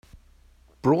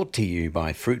Brought to you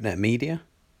by FruitNet Media,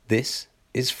 this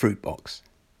is Fruitbox.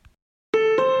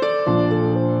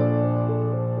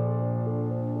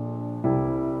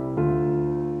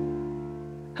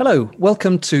 Hello,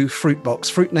 welcome to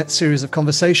Fruitbox, FruitNet's series of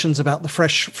conversations about the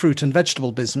fresh fruit and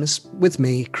vegetable business with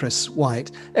me, Chris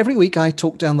White. Every week I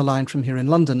talk down the line from here in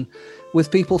London with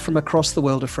people from across the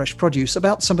world of fresh produce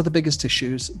about some of the biggest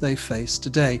issues they face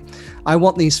today. I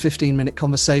want these 15-minute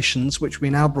conversations, which we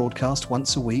now broadcast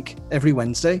once a week, every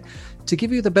Wednesday, to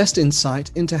give you the best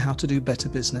insight into how to do better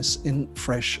business in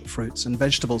fresh fruits and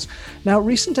vegetables. Now,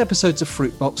 recent episodes of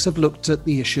Fruitbox have looked at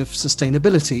the issue of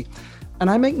sustainability, and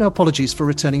I make no apologies for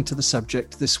returning to the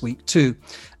subject this week too.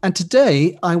 And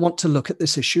today, I want to look at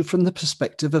this issue from the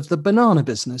perspective of the banana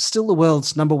business, still the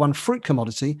world's number one fruit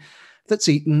commodity that's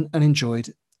eaten and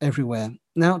enjoyed everywhere.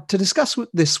 Now, to discuss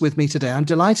this with me today, I'm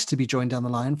delighted to be joined down the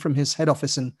line from his head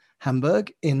office in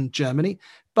Hamburg in Germany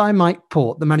by Mike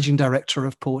Port, the Managing Director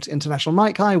of Port International.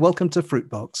 Mike, hi, welcome to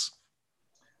Fruitbox.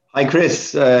 Hi,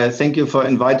 Chris. Thank you for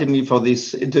inviting me for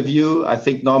this interview. I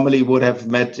think normally would have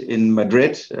met in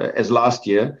Madrid as last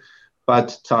year,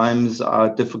 but times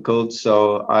are difficult.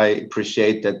 So I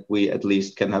appreciate that we at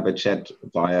least can have a chat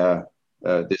via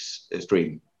this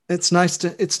stream. It's nice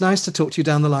to talk to you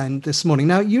down the line this morning.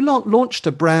 Now, you launched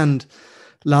a brand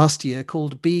last year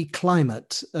called Be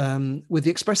Climate with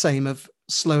the express aim of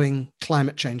slowing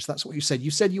climate change. That's what you said.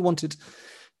 You said you wanted,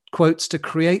 quotes, to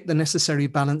create the necessary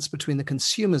balance between the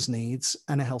consumer's needs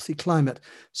and a healthy climate.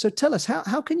 So tell us,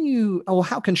 how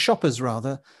can shoppers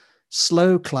rather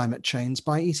slow climate change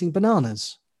by eating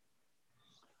bananas?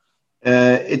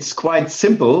 It's quite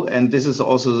simple, and this is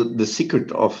also the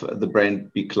secret of the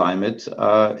brand Be Climate.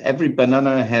 Every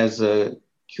banana has a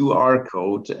QR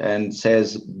code and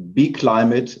says Be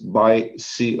Climate by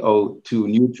CO2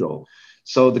 neutral.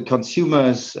 So the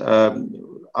consumers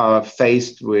are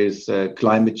faced with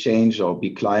climate change or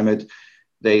Be Climate.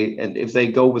 And if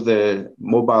they go with the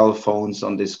mobile phones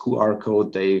on this QR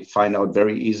code, they find out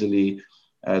very easily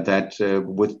that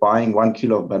with buying 1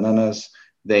 kilo of bananas,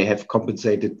 they have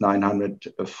compensated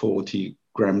 940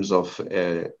 grams of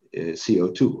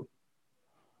CO2.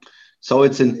 So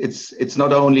it's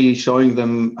not only showing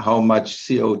them how much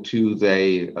CO2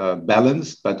 they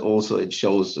balanced, but also it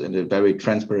shows in a very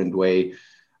transparent way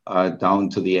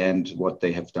down to the end what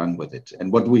they have done with it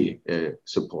and what we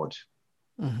support.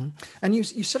 Mm-hmm. And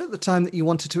you said at the time that you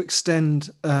wanted to extend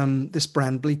this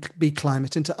brand, Be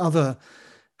Climate, into other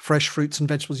fresh fruits and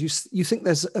vegetables. You think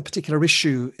there's a particular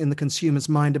issue in the consumer's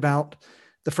mind about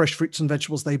the fresh fruits and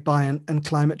vegetables they buy and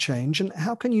climate change. And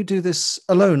how can you do this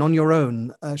alone, on your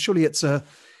own? Surely it's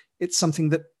something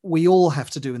that we all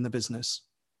have to do in the business.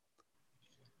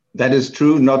 That is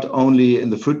true, not only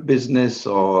in the fruit business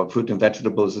or fruit and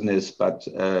vegetable business, but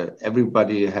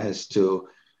everybody has to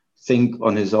think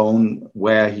on his own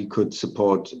where he could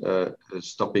support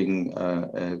stopping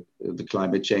the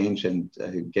climate change and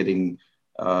getting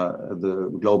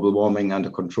the global warming under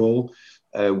control.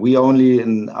 We only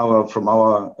from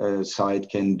our side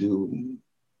can do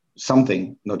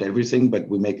something, not everything, but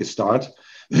we make a start.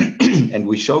 And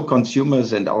we show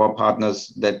consumers and our partners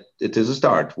that it is a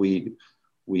start. We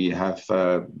have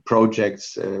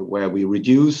projects where we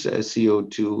reduce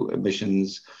CO2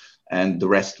 emissions, and the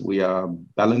rest we are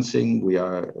balancing. We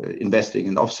are investing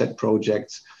in offset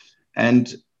projects.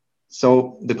 And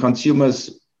so the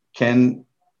consumers can,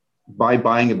 by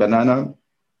buying a banana,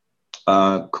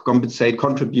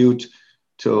 contribute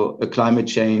to a climate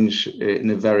change in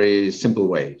a very simple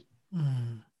way.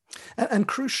 Mm. And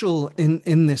crucial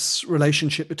in this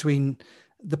relationship between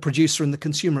the producer and the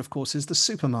consumer, of course, is the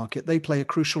supermarket. They play a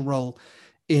crucial role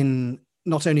in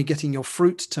not only getting your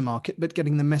fruit to market, but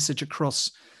getting the message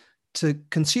across to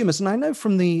consumers. And I know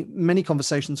from the many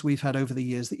conversations we've had over the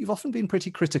years that you've often been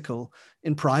pretty critical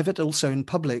in private, also in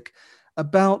public,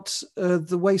 about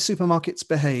the way supermarkets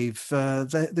behave,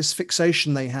 this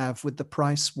fixation they have with the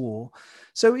price war.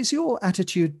 So is your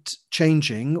attitude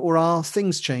changing, or are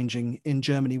things changing in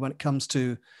Germany when it comes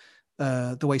to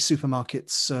the way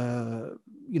supermarkets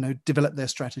develop their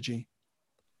strategy?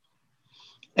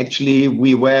 Actually,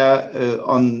 we were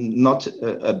on not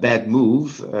a bad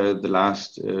move the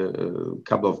last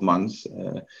couple of months,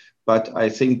 but I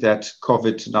think that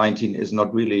COVID-19 is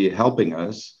not really helping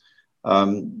us.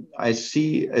 I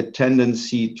see a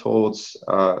tendency towards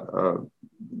the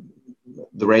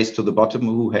race to the bottom,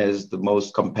 who has the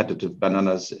most competitive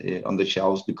bananas on the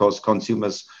shelves, because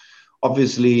consumers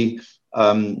obviously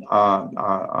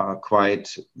are quite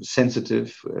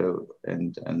sensitive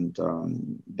and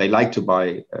they like to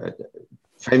buy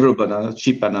favorable bananas,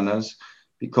 cheap bananas,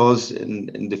 because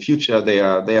in the future they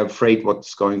are afraid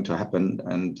what's going to happen,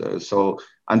 and so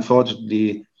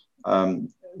unfortunately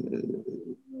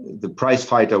the price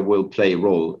fighter will play a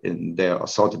role in their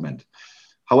assortment.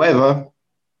 However,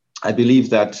 I believe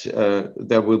that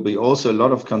there will be also a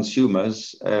lot of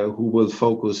consumers who will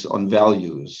focus on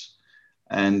values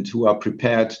and who are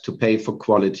prepared to pay for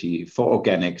quality, for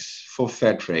organics, for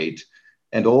fair trade,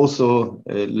 and also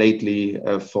lately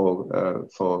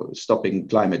for stopping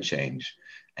climate change.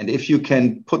 And if you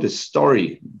can put a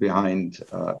story behind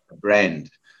a brand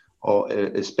or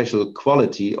a special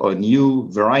quality or a new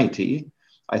variety,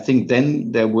 I think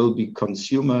then there will be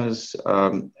consumers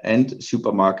and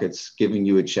supermarkets giving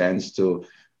you a chance to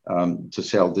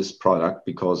sell this product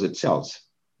because it sells.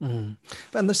 Mm.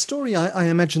 And the story I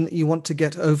imagine that you want to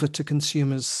get over to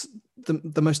consumers,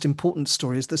 the most important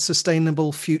story is the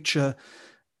sustainable future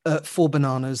for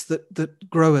bananas that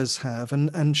growers have.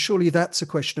 And surely that's a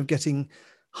question of getting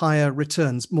higher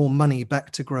returns, more money back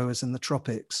to growers in the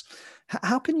tropics.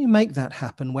 How can you make that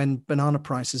happen when banana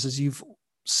prices, as you've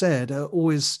said, are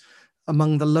always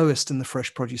among the lowest in the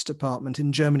fresh produce department,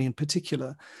 in Germany in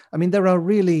particular? I mean, there are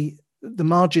really, the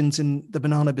margins in the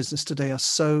banana business today are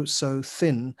so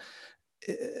thin.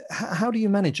 How do you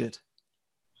manage it?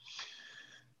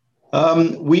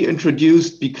 We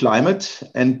introduced BeClimate,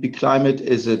 and BeClimate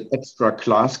is an extra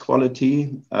class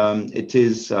quality.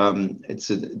 It's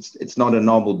not a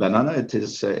normal banana.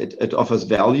 It offers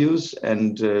values,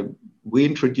 and we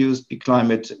introduced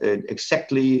BeClimate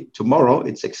exactly tomorrow.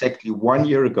 It's exactly 1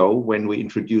 year ago when we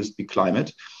introduced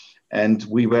BeClimate, and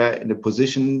we were in a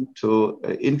position to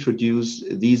introduce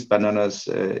these bananas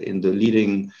in the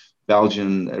leading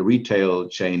Belgian retail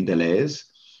chain Deleuze.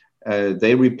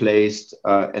 They replaced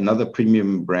another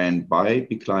premium brand by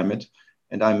BeClimate,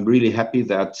 and I'm really happy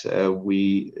that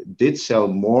we did sell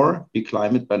more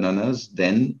BeClimate bananas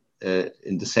than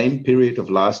in the same period of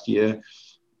last year,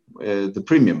 the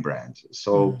premium brand.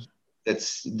 So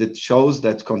that shows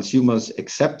that consumers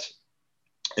accept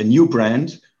a new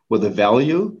brand with a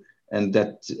value, and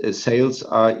that sales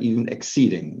are even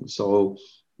exceeding. So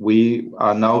we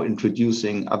are now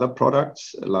introducing other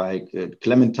products like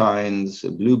clementines,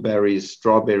 blueberries,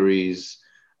 strawberries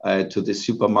to the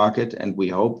supermarket, and we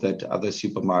hope that other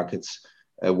supermarkets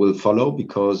will follow,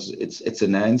 because it's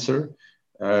an answer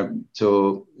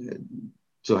to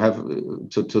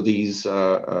these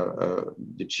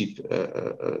the cheap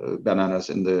bananas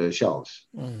in the shelves.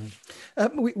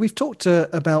 We've talked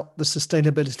about the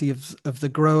sustainability of the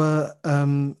grower.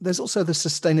 There's also the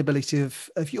sustainability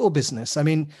of your business. I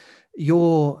mean,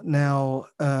 you're now,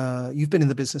 you've been in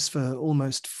the business for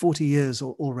almost 40 years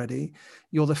already.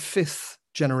 You're the fifth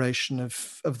generation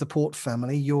of the Port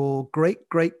family. Your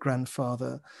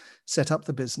great-great-grandfather set up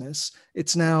the business.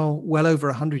 It's now well over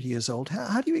 100 years old.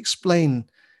 How do you explain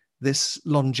this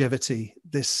longevity,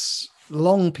 this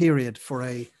long period for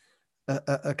a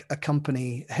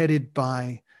company headed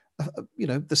by,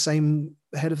 the same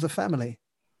head of the family?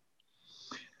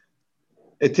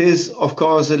 It is, of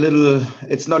course,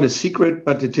 it's not a secret,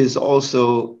 but it is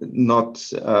also not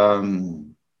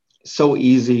so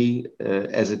easy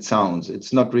as it sounds.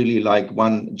 It's not really like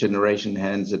one generation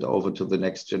hands it over to the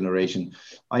next generation.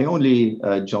 I only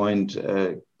joined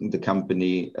the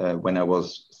company when I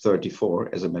was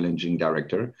 34 as a managing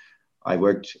director. I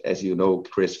worked, as you know,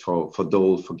 Chris, for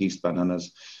Dole, for Geest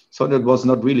Bananas. So that was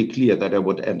not really clear that I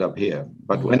would end up here.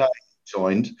 But when I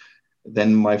joined,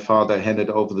 then my father handed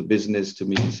over the business to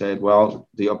me and said, well,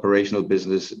 the operational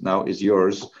business now is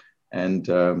yours. And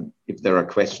if there are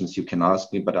questions, you can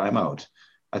ask me, but I'm out.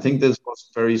 I think this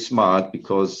was very smart,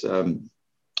 because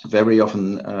very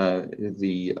often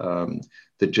the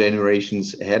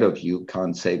generations ahead of you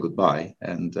can't say goodbye.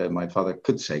 And my father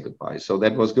could say goodbye. So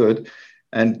that was good.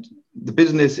 And the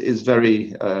business is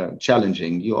very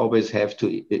challenging. You always have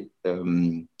to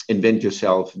invent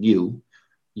yourself new.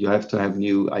 You have to have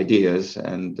new ideas,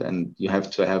 and you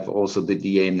have to have also the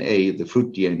DNA, the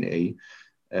fruit DNA.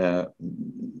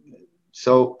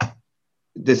 So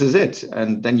this is it.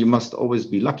 And then you must always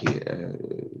be lucky.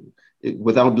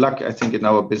 Without luck, I think in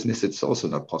our business, it's also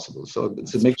not possible. So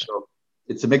it's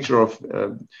a mixture of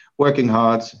working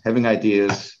hard, having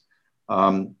ideas,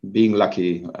 being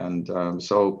lucky. And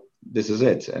so this is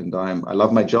it. And I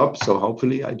love my job. So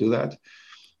hopefully I do that.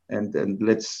 And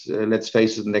let's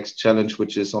face the next challenge,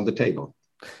 which is on the table.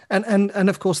 And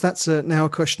of course, that's now a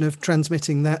question of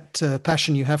transmitting that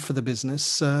passion you have for the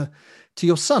business to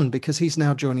your son, because he's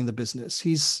now joining the business.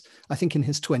 He's, I think, in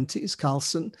his 20s,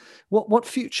 Carlson. What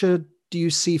future do you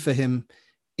see for him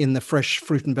in the fresh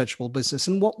fruit and vegetable business?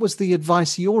 And what was the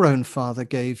advice your own father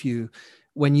gave you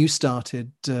when you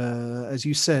started, as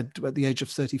you said, at the age of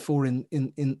 34 in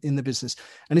the business.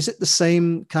 And is it the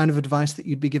same kind of advice that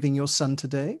you'd be giving your son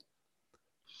today?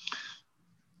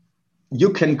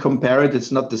 You can compare it.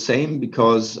 It's not the same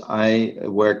because I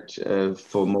worked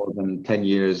for more than 10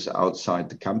 years outside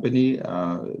the company.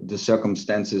 The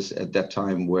circumstances at that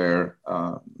time were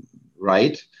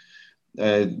right.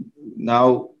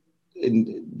 Now,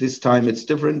 in this time, it's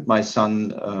different. My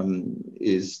son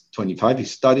is 25. He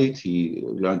studied. He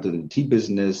learned in the tea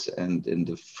business and in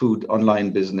the food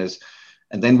online business.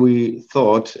 And then we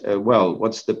thought, well,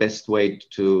 what's the best way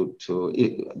do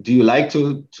you like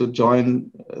to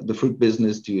join the fruit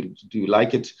business? Do you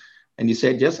like it? And he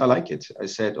said, yes, I like it. I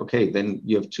said, okay, then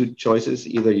you have two choices.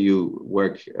 Either you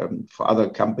work for other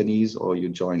companies or you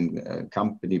join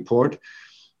company port.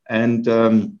 And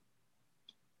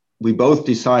we both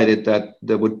decided that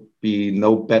there would be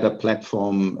no better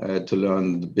platform to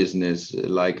learn the business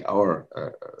like our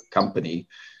company,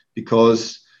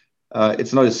 because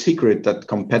it's not a secret that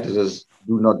competitors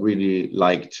do not really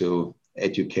like to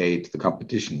educate the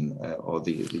competition or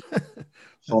the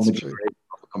former generation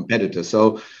of a competitor.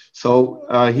 So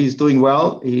he's doing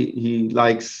well. He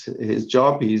likes his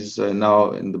job. He's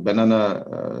now in the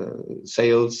banana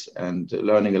sales and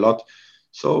learning a lot.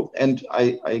 So, and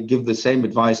I give the same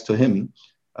advice to him.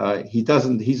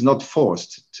 He's not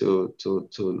forced to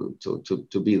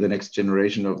be the next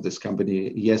generation of this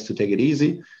company. He has to take it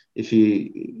easy. If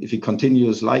he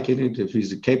continues liking it, if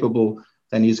he's capable,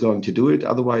 then he's going to do it.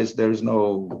 Otherwise, there's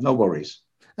no worries.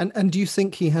 And do you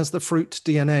think he has the fruit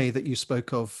DNA that you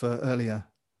spoke of earlier?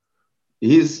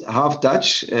 He's half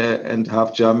Dutch and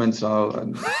half German,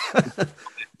 so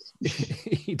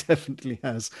he definitely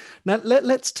has. Now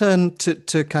let's turn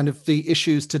to kind of the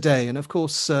issues today, and of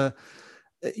course,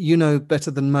 you know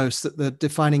better than most that the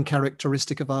defining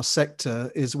characteristic of our sector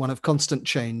is one of constant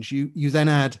change. You then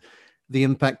add the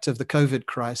impact of the COVID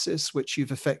crisis, which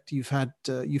you've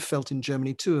felt in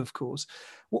Germany too, of course.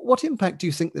 What impact do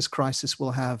you think this crisis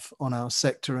will have on our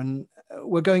sector? And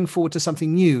we're going forward to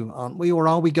something new, aren't we? Or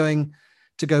are we going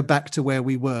to go back to where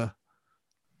we were?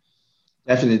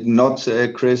 Definitely not,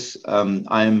 Chris.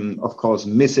 I'm, of course,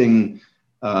 missing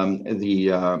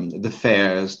the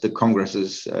fairs, the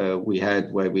congresses we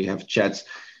had where we have chats,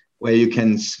 where you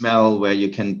can smell, where you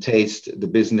can taste the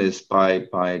business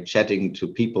by chatting to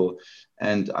people.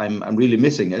 And I'm really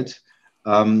missing it.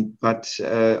 But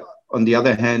on the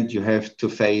other hand, you have to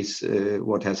face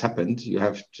what has happened. You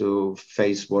have to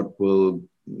face what will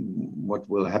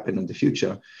happen in the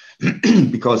future,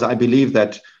 because I believe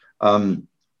that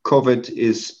COVID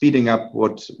is speeding up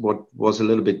what was a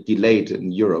little bit delayed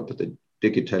in Europe, the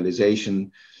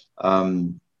digitalization,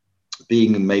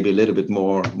 being maybe a little bit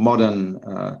more modern.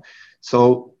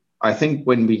 So I think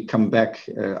when we come back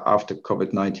after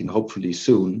COVID-19, hopefully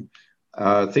soon,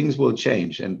 things will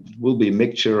change, and it will be a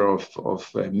mixture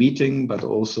of meeting, but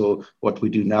also what we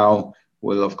do now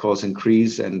will of course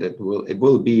increase, and it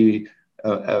will be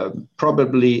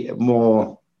probably a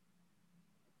more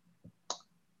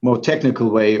technical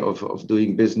way of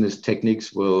doing business.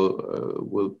 Techniques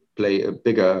will play a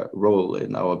bigger role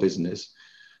in our business,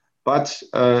 but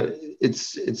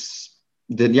it's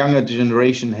the younger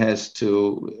generation has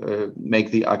to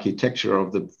make the architecture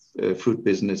of the fruit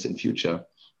business in future,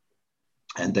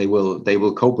 and they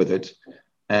will cope with it.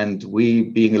 And we,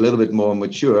 being a little bit more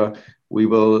mature, we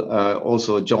will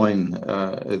also join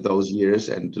those years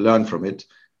and learn from it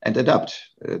and adapt.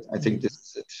 I think this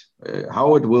is it.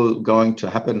 How it will going to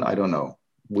happen, I don't know.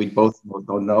 We both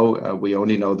don't know. We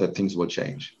only know that things will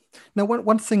change. Now,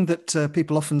 one thing that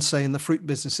people often say in the fruit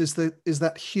business is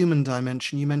that human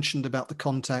dimension. You mentioned about the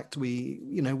contact. We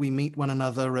meet one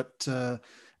another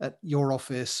at your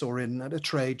office or at a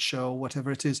trade show or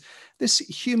whatever it is. This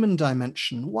human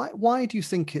dimension, why do you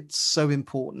think it's so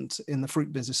important in the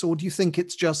fruit business? Or do you think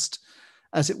it's just,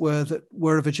 as it were, that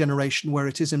we're of a generation where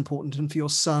it is important, and for your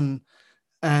son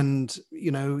and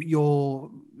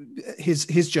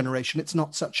his generation, it's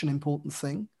not such an important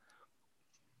thing?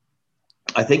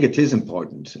 I think it is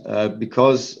important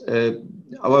because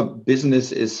our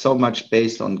business is so much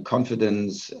based on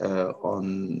confidence,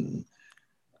 on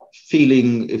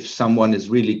feeling if someone is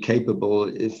really capable,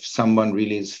 if someone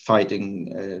really is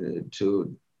fighting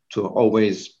to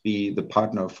always be the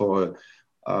partner for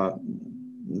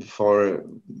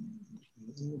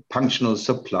functional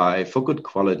supply, for good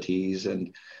qualities,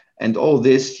 and all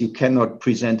this you cannot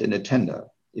present in a tender.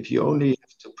 If you only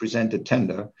have to present a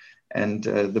tender and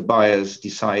the buyers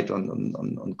decide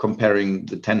on comparing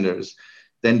the tenders,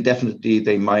 then definitely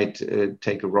they might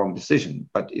take a wrong decision.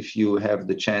 But if you have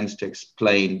the chance to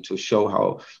explain, to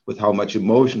show with how much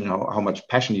emotion, how much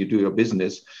passion you do your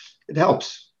business, it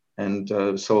helps.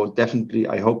 And so definitely,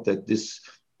 I hope that this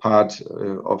part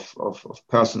of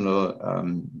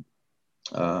personal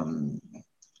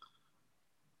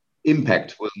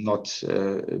impact will not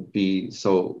be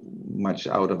so much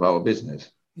out of our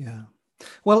business. Yeah.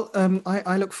 Well,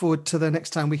 I look forward to the next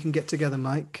time we can get together,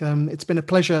 Mike. It's been a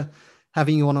pleasure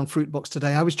having you on Fruitbox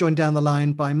today. I was joined down the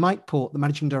line by Mike Port, the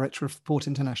Managing Director of Port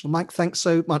International. Mike, thanks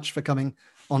so much for coming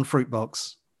on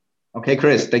Fruitbox. Okay,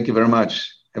 Chris, thank you very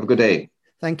much. Have a good day.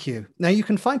 Thank you. Now, you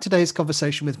can find today's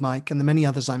conversation with Mike and the many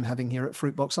others I'm having here at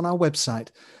Fruitbox on our website,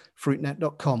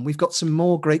 fruitnet.com. We've got some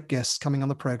more great guests coming on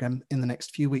the program in the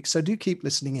next few weeks, so do keep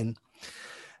listening in.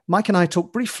 Mike and I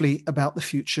talked briefly about the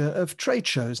future of trade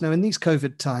shows. Now, in these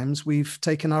COVID times, we've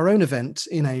taken our own event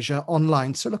in Asia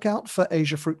online. So look out for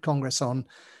Asia Fruit Congress On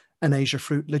and Asia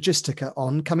Fruit Logistica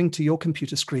On, coming to your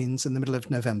computer screens in the middle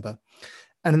of November.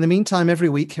 And in the meantime, every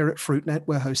week here at Fruitnet,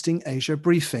 we're hosting Asia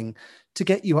Briefing to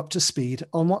get you up to speed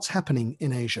on what's happening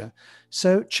in Asia.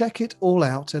 So check it all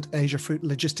out at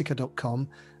asiafruitlogistica.com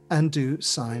and do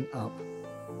sign up.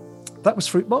 That was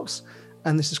Fruitbox,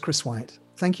 and this is Chris White.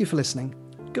 Thank you for listening.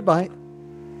 Goodbye.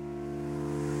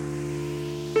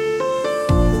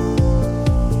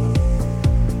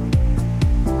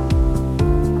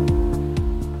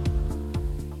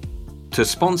 To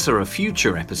sponsor a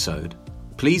future episode,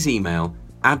 please email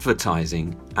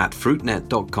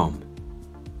advertising@fruitnet.com.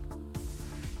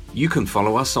 You can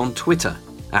follow us on Twitter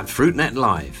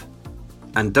 @FruitNetLive.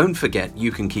 And don't forget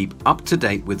you can keep up to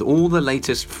date with all the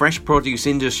latest fresh produce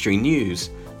industry news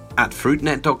at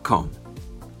fruitnet.com.